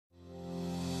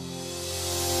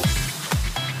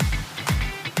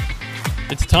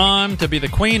It's time to be the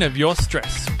queen of your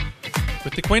stress.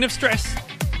 With the Queen of Stress,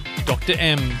 Dr.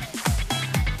 M.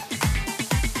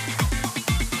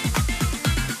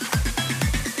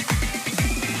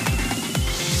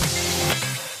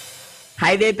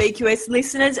 Hey there, BQS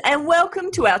listeners, and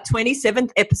welcome to our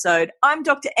 27th episode. I'm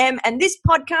Dr. M, and this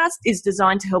podcast is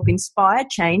designed to help inspire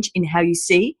change in how you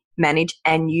see, manage,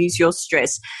 and use your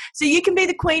stress. So you can be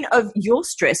the queen of your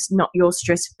stress, not your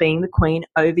stress being the queen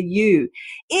over you.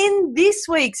 In this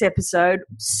week's episode,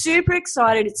 super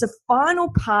excited. It's a final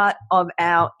part of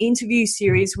our interview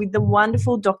series with the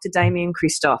wonderful Dr. Damien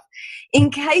Christoph.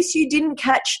 In case you didn't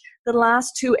catch the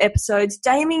last two episodes,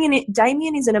 Damien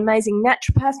is an amazing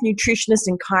naturopath, nutritionist,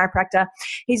 and chiropractor.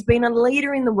 He's been a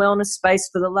leader in the wellness space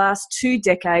for the last 2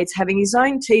 decades, having his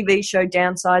own TV show,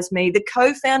 Downsize Me, the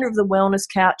co-founder of The Wellness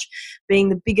Couch, being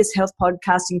the biggest health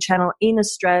podcasting channel in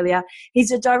Australia. He's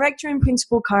a director and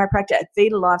principal chiropractor at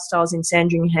Vita Lifestyles in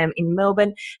Sandringham in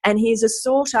Melbourne, and he is a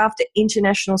sought-after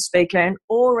international speaker and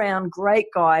all-round great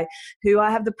guy who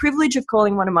I have the privilege of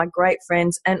calling one of my great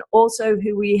friends, and also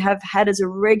who we have had as a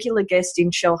regular guest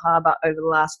in Shellharbour over the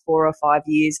last 4 or 5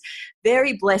 years.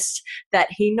 Very blessed that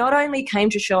he not only came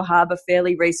to Shellharbour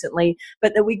fairly recently,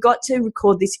 but that we got to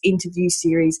record this interview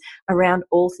series around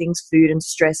all things food and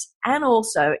stress. And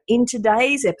also in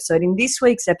today's episode, in this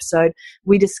week's episode,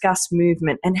 we discuss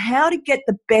movement and how to get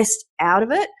the best out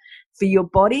of it for your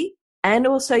body and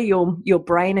also your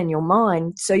brain and your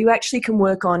mind, so you actually can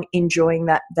work on enjoying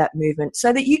that movement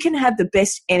so that you can have the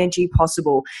best energy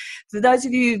possible. For those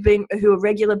of you who are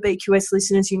regular BQS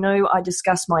listeners, you know I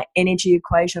discuss my energy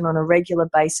equation on a regular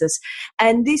basis,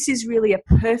 and this is really a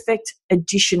perfect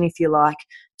addition, if you like,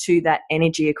 to that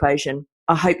energy equation.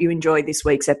 I hope you enjoyed this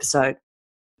week's episode.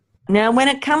 Now, when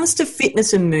it comes to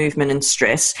fitness and movement and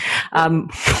stress,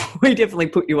 we definitely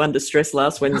put you under stress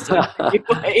last Wednesday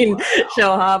in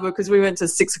Shellharbour, because we went to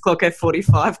 6 o'clock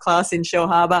F45 class in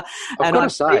Shellharbour. I've got to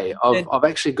say, I've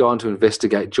actually gone to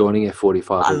investigate joining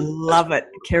F45. I love it.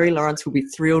 Kerry Lawrence will be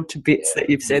thrilled to bits that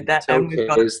you've said that. And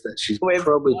that she's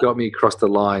probably got me across the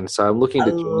line, so I'm looking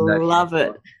to join that. I love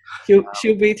it.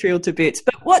 She'll be thrilled to bits.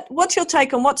 But what's your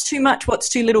take on what's too much, what's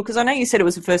too little? Because I know you said it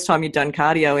was the first time you'd done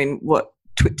cardio in,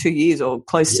 2 years or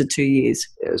close to 2 years.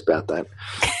 Yeah, it was about that.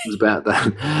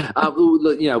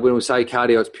 When we say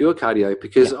cardio, it's pure cardio,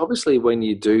 because obviously when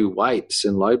you do weights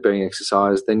and load-bearing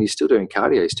exercise, then you're still doing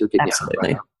cardio, you're still getting your heart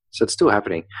rate up. So it's still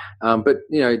happening. But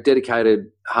dedicated,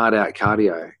 hard-out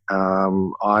cardio,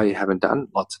 I haven't done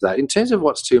lots of that. In terms of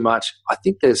what's too much, I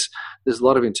think there's a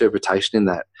lot of interpretation in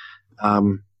that.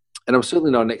 And I'm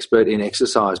certainly not an expert in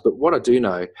exercise, but what I do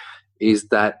know is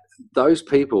that those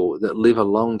people that live a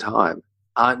long time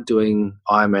aren't doing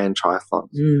Ironman triathlons.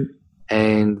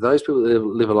 And those people that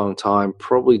live a long time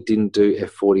probably didn't do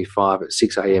F45 at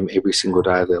 6 a.m. every single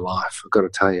day of their life, I've got to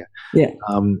tell you. Yeah.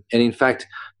 And in fact,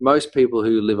 most people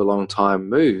who live a long time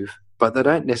move, but they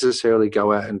don't necessarily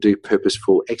go out and do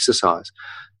purposeful exercise.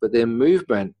 But their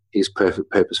movement is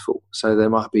purposeful. So they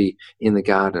might be in the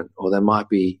garden, or they might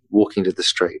be walking to the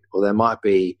street, or they might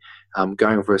be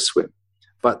going for a swim.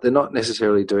 But they're not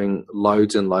necessarily doing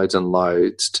loads and loads and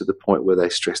loads to the point where they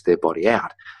stress their body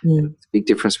out. There's a big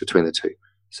difference between the two.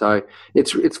 So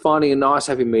it's finding a nice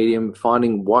happy medium,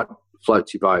 finding what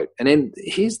floats your boat. And then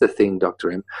here's the thing, Dr.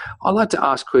 M. I like to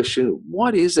ask a question,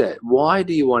 what is it? Why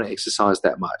do you want to exercise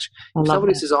that much? If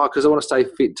somebody says, because I want to stay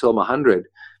fit until I'm 100,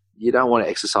 you don't want to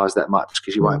exercise that much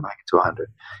because you won't make it to 100.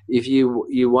 If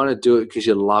you want to do it because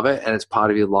you love it and it's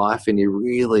part of your life and you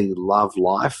really love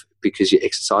life because you're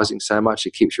exercising so much,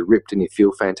 it keeps you ripped and you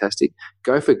feel fantastic,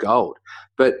 go for gold.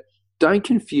 But don't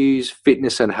confuse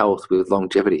fitness and health with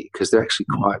longevity, because they're actually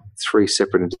quite 3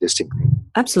 separate and distinct things.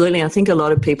 Absolutely. I think a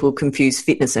lot of people confuse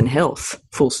fitness and health,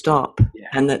 full stop,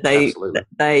 and that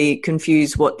they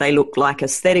confuse what they look like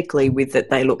aesthetically with that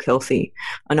they look healthy.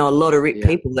 I know a lot of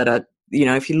people that are,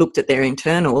 if you looked at their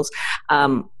internals,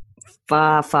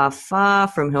 far, far, far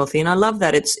from healthy. And I love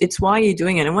that. It's why you're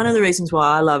doing it. And one of the reasons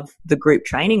why I love the group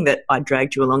training that I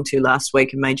dragged you along to last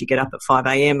week and made you get up at 5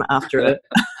 a.m. after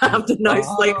no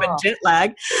sleep and jet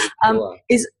lag,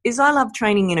 is I love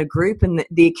training in a group, and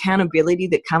the accountability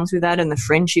that comes with that, and the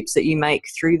friendships that you make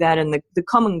through that, and the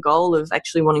common goal of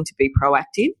actually wanting to be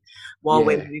proactive while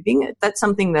we're moving. That's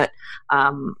something that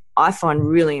I find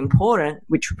really important,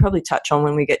 which we'll probably touch on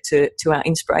when we get to our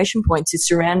inspiration points, is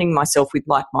surrounding myself with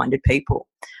like-minded people.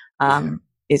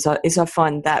 Is I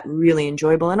find that really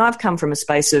enjoyable. And I've come from a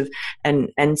space of, and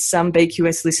some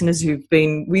BQS listeners who've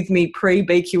been with me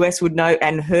pre-BQS would know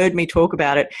and heard me talk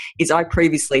about it, is I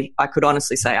could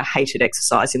honestly say I hated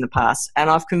exercise in the past, and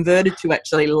I've converted to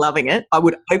actually loving it. I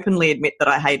would openly admit that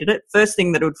I hated it. First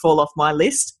thing that would fall off my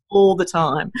list all the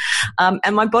time.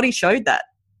 And my body showed that.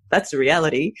 That's the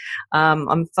reality.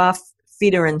 I'm far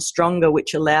fitter and stronger,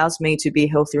 which allows me to be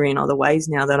healthier in other ways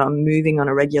now that I'm moving on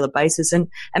a regular basis. And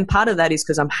part of that is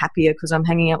because I'm happier because I'm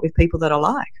hanging out with people that I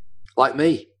like. Like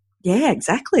me. Yeah,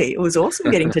 exactly. It was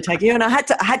awesome getting to take you, and I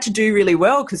had to do really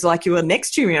well because, like, you were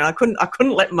next to me, and I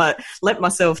couldn't let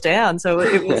myself down. So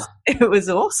it was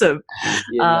awesome.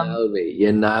 You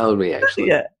nailed me. Actually.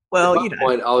 Yeah. Well, at one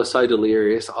point, I was so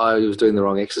delirious, I was doing the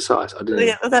wrong exercise. I didn't.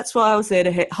 Yeah, that's why I was there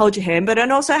to hold your hand.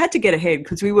 And also I had to get ahead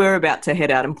because we were about to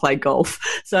head out and play golf.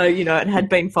 So, it had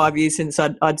been 5 years since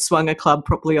I'd swung a club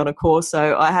properly on a course.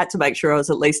 So I had to make sure I was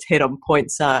at least head on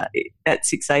points at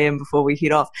 6 a.m. before we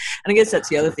hit off. And I guess that's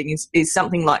the other thing is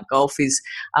something like golf is,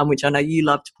 which I know you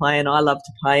love to play and I love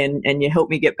to play, and you helped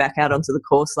me get back out onto the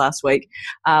course last week.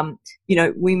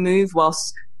 We move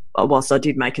whilst I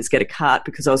did make us get a cart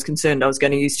because I was concerned I was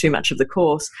going to use too much of the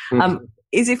course,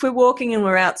 is if we're walking and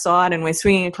we're outside and we're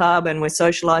swinging a club and we're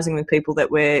socialising with people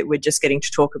that we're just getting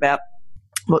to talk about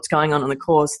what's going on the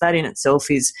course, that in itself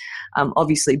is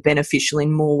obviously beneficial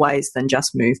in more ways than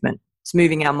just movement. It's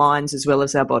moving our minds as well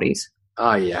as our bodies.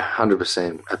 Oh, yeah,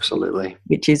 100%. Absolutely.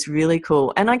 Which is really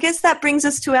cool. And I guess that brings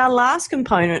us to our last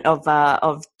component of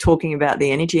talking about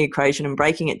the energy equation and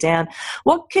breaking it down.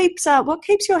 What keeps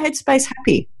your headspace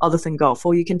happy other than golf?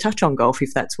 Or you can touch on golf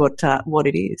if that's what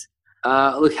it is.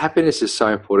 Look, happiness is so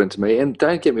important to me. And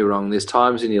don't get me wrong, there's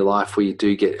times in your life where you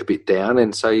do get a bit down,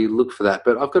 and so you look for that.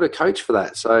 But I've got a coach for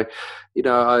that. So,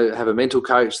 I have a mental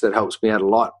coach that helps me out a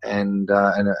lot, and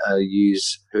I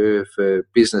use her for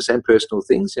business and personal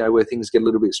things, where things get a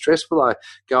little bit stressful. I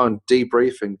go and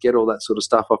debrief and get all that sort of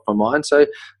stuff off my mind. So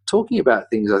talking about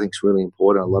things I think is really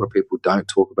important. A lot of people don't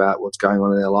talk about what's going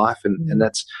on in their life, and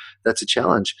that's a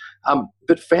challenge.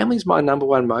 But family's my number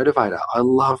one motivator. I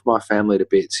love my family to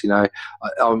bits.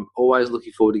 I'm always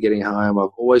looking forward to getting home. I've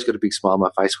always got a big smile on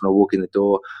my face when I walk in the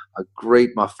door. I greet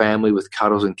my family with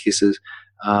cuddles and kisses.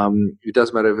 It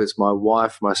doesn't matter if it's my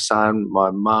wife, my son, my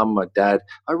mum, my dad.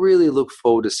 I really look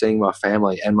forward to seeing my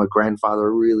family, and my grandfather,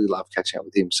 I really love catching up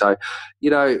with him. So,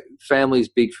 family's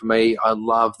big for me. I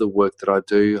love the work that I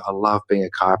do. I love being a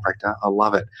chiropractor. I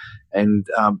love it. And,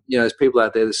 there's people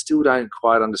out there that still don't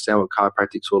quite understand what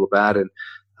chiropractic's all about. And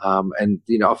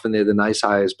often they're the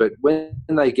naysayers, but when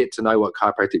they get to know what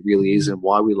chiropractic really is and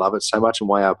why we love it so much and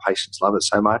why our patients love it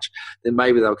so much, then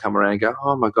maybe they'll come around and go,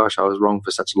 oh my gosh, I was wrong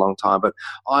for such a long time. But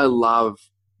I love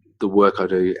the work I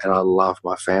do, and I love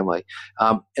my family.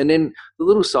 And then the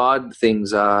little side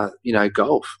things are,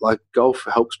 golf. Like, golf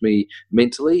helps me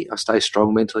mentally. I stay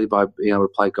strong mentally by being able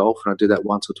to play golf, and I do that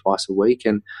once or twice a week.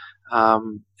 And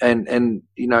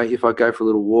if I go for a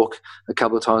little walk a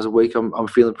couple of times a week, I'm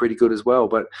feeling pretty good as well.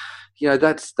 But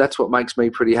that's what makes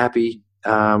me pretty happy.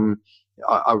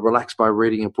 I relax by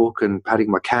reading a book and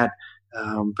patting my cat.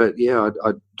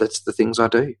 That's the things I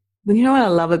do. Well, what I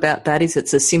love about that is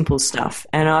it's the simple stuff.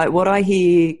 And what I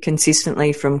hear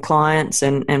consistently from clients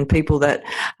and people that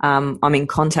I'm in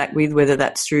contact with, whether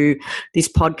that's through this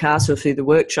podcast or through the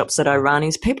workshops that I run,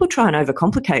 is people try and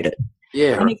overcomplicate it.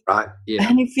 Yeah, right. Yeah.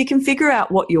 And if you can figure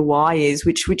out what your why is,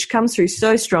 which comes through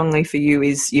so strongly for you,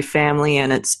 is your family,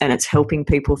 and it's helping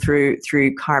people through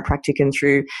chiropractic and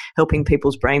through helping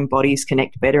people's brain bodies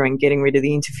connect better and getting rid of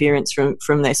the interference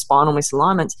from their spinal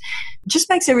misalignments, it just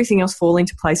makes everything else fall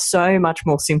into place so much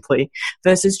more simply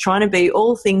versus trying to be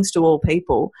all things to all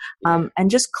people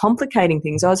and just complicating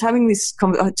things. I was having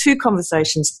two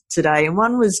conversations today, and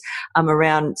one was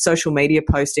around social media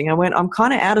posting. I'm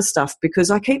kind of out of stuff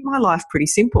because I keep my life pretty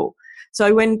simple.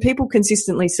 So when people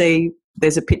consistently see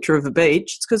there's a picture of a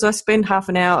beach, it's because I spend half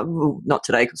an hour, well, not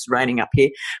today because it's raining up here,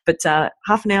 but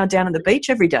half an hour down at the beach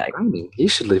every day. You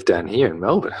should live down here in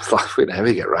Melbourne. It's like we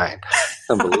never get rain.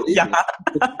 Unbelievable.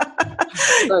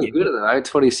 So good at that,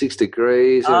 26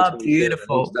 degrees. Oh,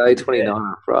 beautiful. Day, 29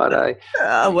 on Friday.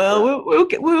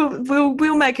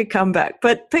 We'll make a comeback.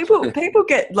 But people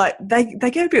get like, they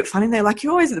get a bit funny. They're like,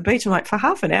 you're always at the beach. I'm like, for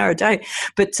half an hour a day.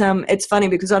 But it's funny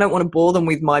because I don't want to bore them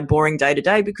with my boring day to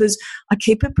day because I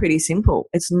keep it pretty simple.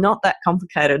 It's not that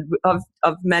complicated.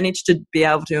 I've managed to be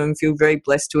able to and feel very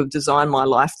blessed to have designed my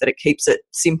life that it keeps it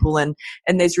simple and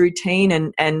there's routine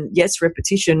and yes,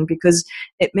 repetition, because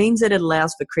it means that it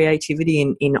allows for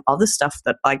creativity in other stuff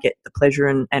that I get the pleasure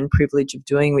and privilege of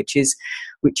doing, which is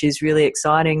really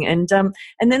exciting. And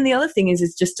then the other thing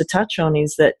is just to touch on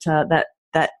is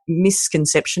that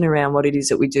misconception around what it is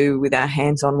that we do with our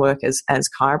hands-on work as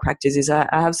chiropractors is I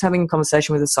was having a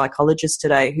conversation with a psychologist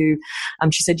today who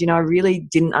she said, I really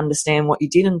didn't understand what you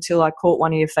did until I caught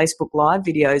one of your Facebook Live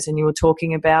videos and you were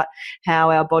talking about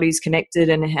how our body's connected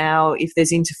and how if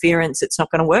there's interference, it's not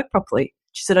going to work properly.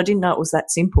 She said, I didn't know it was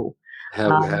that simple.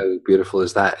 How beautiful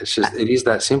is that? It is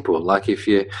that simple. Like if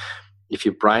your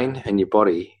brain and your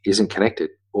body isn't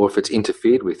connected, or if it's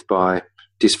interfered with by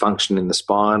dysfunction in the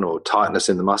spine or tightness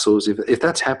in the muscles, if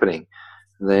that's happening,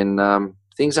 then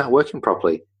things aren't working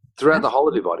properly throughout the whole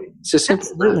of your body. It's just simple.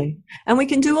 Absolutely. And we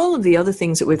can do all of the other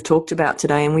things that we've talked about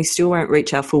today, and we still won't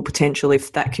reach our full potential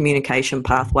if that communication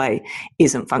pathway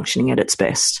isn't functioning at its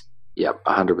best. Yep,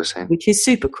 100%. Which is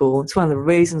super cool. It's one of the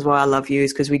reasons why I love you,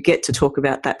 is because we get to talk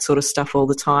about that sort of stuff all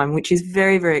the time, which is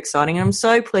very, very exciting. And I'm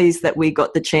so pleased that we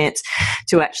got the chance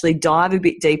to actually dive a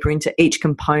bit deeper into each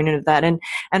component of that. And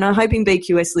I'm hoping,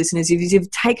 BQS listeners, if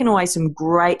you've taken away some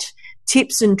great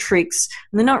tips and tricks,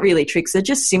 and they're not really tricks, they're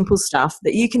just simple stuff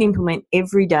that you can implement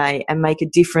every day and make a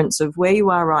difference of where you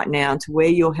are right now to where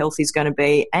your health is going to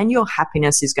be and your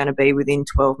happiness is going to be within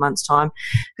 12 months' time.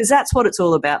 Because that's what it's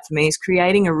all about for me, is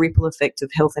creating a ripple effect of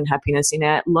health and happiness in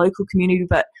our local community,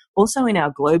 but also in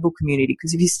our global community.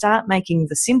 Because if you start making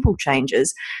the simple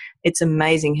changes, it's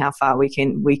amazing how far we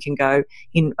can go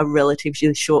in a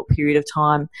relatively short period of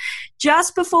time.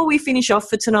 Just before we finish off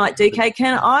for tonight, DK,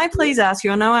 can I please ask you,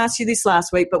 I know I asked you this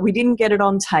last week, but we didn't get it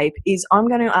on tape, is I'm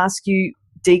going to ask you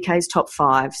DK's top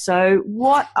 5. So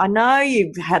I know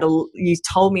you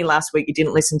told me last week you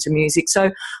didn't listen to music.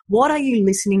 So what are you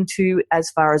listening to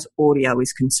as far as audio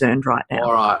is concerned right now?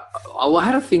 All right. I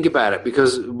had to think about it,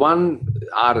 because one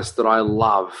artist that I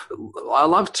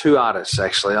love 2 artists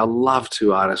actually. I love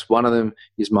 2 artists. One of them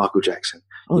is Michael Jackson.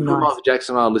 Oh, you put Michael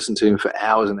Jackson, I listen to him for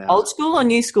hours and hours. Old school or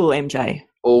new school, MJ?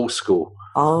 Old school.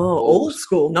 Oh, old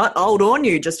school. Not old or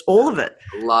new, just all of it.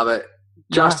 Love it.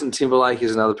 Justin Timberlake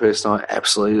is another person I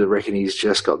absolutely reckon he's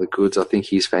just got the goods. I think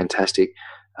he's fantastic.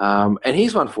 And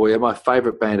here's one for you. My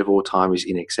favourite band of all time is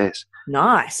INXS.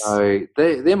 Nice. So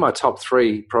they're my top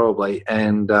 3 probably,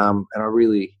 and I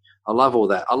love all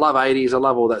that. I love 80s. I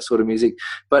love all that sort of music.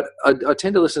 But I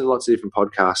tend to listen to lots of different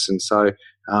podcasts, and so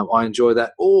I enjoy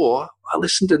that. Or I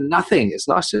listen to nothing. It's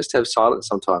nice just to have silence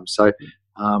sometimes. So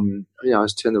I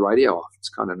just turn the radio off. It's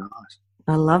kind of nice.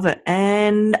 I love it.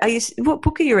 And what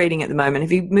book are you reading at the moment?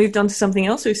 Have you moved on to something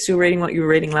else, or are you still reading what you were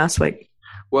reading last week?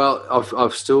 Well,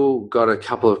 I've still got a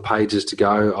couple of pages to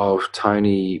go of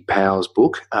Tony Powell's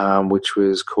book, which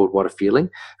was called What a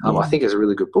Feeling. I think it's a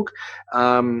really good book.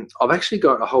 I've actually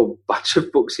got a whole bunch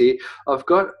of books here. I've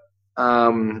got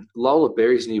Lola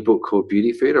Berry's new book called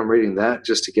Beauty Food. I'm reading that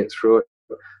just to get through it.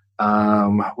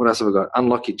 What else have I got?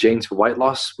 Unlock Your Genes for Weight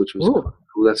Loss, which was cool.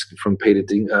 That's from Peter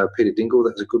Dingle.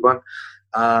 That's a good one.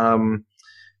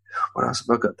 What else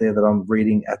have I got there that I'm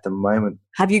reading at the moment?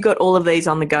 Have you got all of these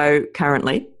on the go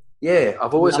currently? Yeah,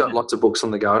 I've always got lots of books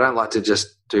on the go. I don't like to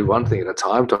just do one thing at a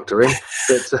time, Dr. M.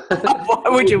 Why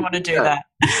would you want to do that?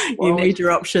 You need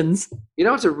your options. You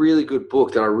know, it's a really good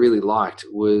book that I really liked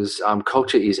was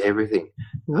Culture is Everything.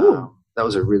 That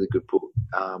was a really good book.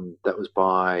 That was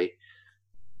by...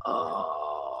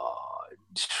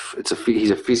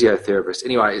 he's a physiotherapist.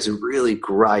 Anyway, it's a really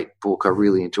great book. I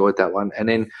really enjoyed that one. And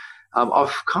then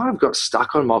I've kind of got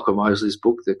stuck on Michael Mosley's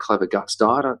book, The Clever Guts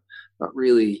Diet. I'm not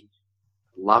really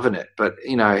loving it, but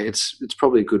it's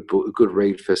probably a good book, a good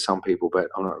read for some people, but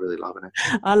I'm not really loving it.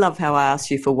 I love how I asked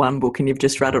you for one book and you've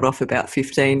just rattled off about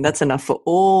 15. That's enough for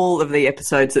all of the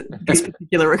episodes that this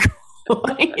particular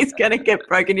recording is going to get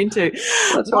broken into.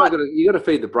 That's why you got to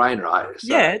feed the brain, right?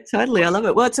 So. Yeah, totally. I love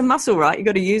it. Well, it's a muscle, right? You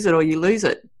got to use it or you lose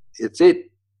it. It's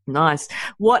it. Nice.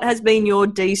 What has been your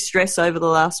de-stress over the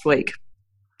last week,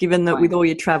 given that with all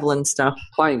your travel and stuff?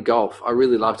 Playing golf. I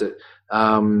really loved it.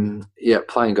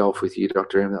 Playing golf with you,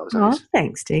 Dr. M. That was nice.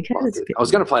 Thanks, DK. I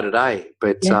was going to play today,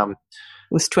 but it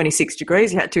was 26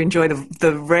 degrees. You had to enjoy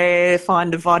the rare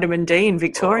find of vitamin D in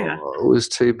Victoria. It was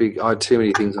too big. I had too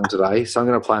many things on today, so I'm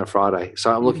going to play on Friday.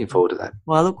 So I'm looking forward to that.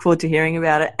 Well, I look forward to hearing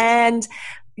about it. And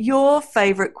your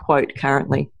favourite quote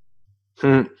currently?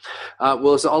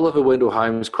 Well, it's Oliver Wendell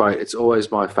Holmes' quote. It's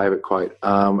always my favourite quote,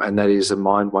 and that is, "A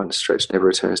mind once stretched never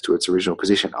returns to its original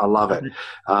position." I love it.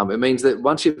 It means that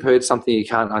once you've heard something, you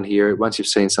can't unhear it. Once you've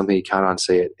seen something, you can't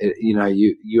unsee it.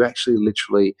 You actually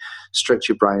literally stretch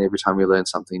your brain every time you learn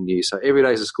something new. So every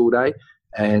day is a school day,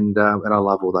 and I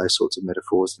love all those sorts of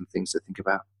metaphors and things to think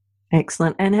about.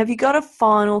 Excellent. And have you got a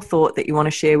final thought that you want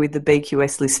to share with the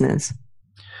BQS listeners?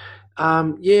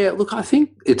 Look, I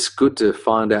think it's good to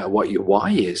find out what your why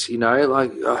is.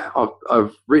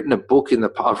 I've written a book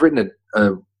I've written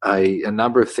a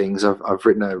number of things. I've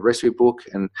written a recipe book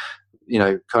and,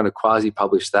 kind of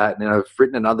quasi-published that. And then I've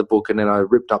written another book and then I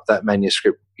ripped up that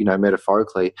manuscript,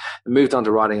 metaphorically, and moved on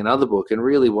to writing another book. And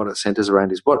really what it centers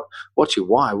around is what's your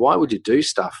why? Why would you do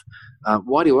stuff?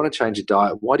 Why do you want to change your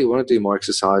diet? Why do you want to do more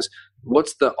exercise?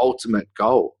 what's the ultimate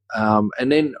goal?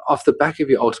 And then off the back of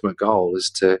your ultimate goal is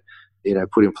to,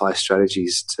 put in place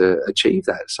strategies to achieve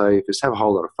that. So if it's to have a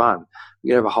whole lot of fun,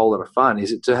 you have a whole lot of fun.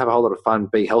 Is it to have a whole lot of fun,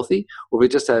 be healthy? Or if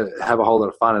it just have a whole lot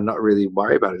of fun and not really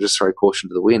worry about it, just throw caution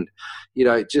to the wind?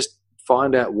 Just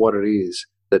find out what it is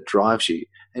that drives you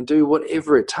and do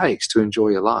whatever it takes to enjoy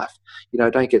your life.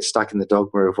 Don't get stuck in the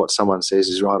dogma of what someone says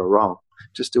is right or wrong.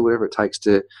 Just do whatever it takes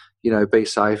to, be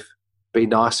safe, be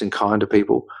nice and kind to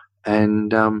people,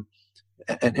 and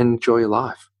enjoy your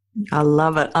life. I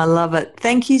love it. I love it.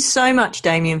 Thank you so much,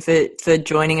 Damien, for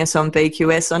joining us on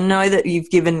BQS. I know that you've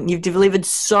delivered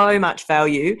so much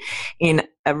value in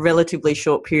a relatively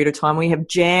short period of time. We have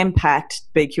jam-packed,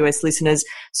 BQS listeners,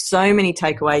 so many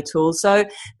takeaway tools. So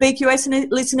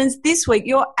BQS listeners, this week,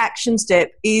 your action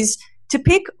step is to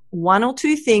pick one or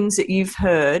two things that you've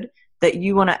heard that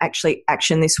you want to actually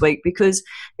action this week, because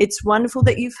it's wonderful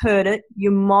that you've heard it.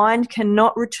 Your mind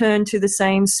cannot return to the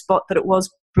same spot that it was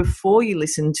before you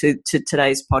listen to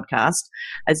today's podcast,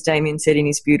 as Damien said in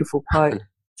his beautiful quote.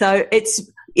 So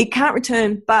it can't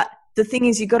return, but the thing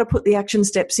is, you've got to put the action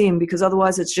steps in, because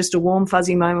otherwise it's just a warm,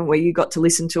 fuzzy moment where you got to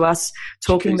listen to us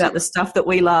talking about the stuff that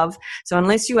we love. So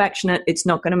unless you action it, it's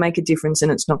not going to make a difference,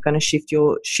 and it's not going to shift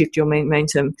your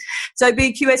momentum. So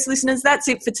BQS listeners, that's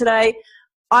it for today.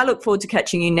 I look forward to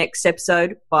catching you next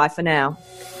episode. Bye for now.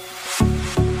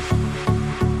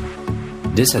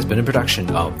 This has been a production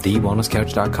of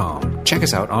TheWellnessCouch.com. Check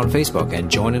us out on Facebook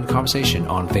and join in the conversation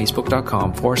on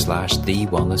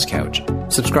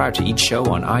Facebook.com/TheWellnessCouch. Subscribe to each show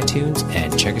on iTunes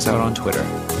and check us out on Twitter.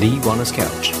 The Wellness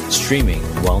Couch, streaming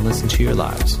wellness into your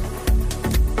lives.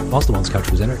 Whilst the Wellness Couch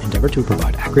presenter endeavor to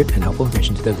provide accurate and helpful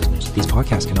information to their listeners, these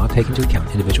podcasts cannot take into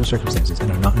account individual circumstances and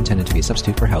are not intended to be a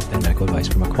substitute for health and medical advice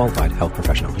from a qualified health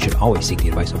professional. You should always seek the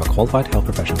advice of a qualified health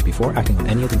professional before acting on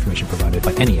any of the information provided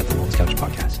by any of the Wellness Couch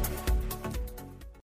podcasts.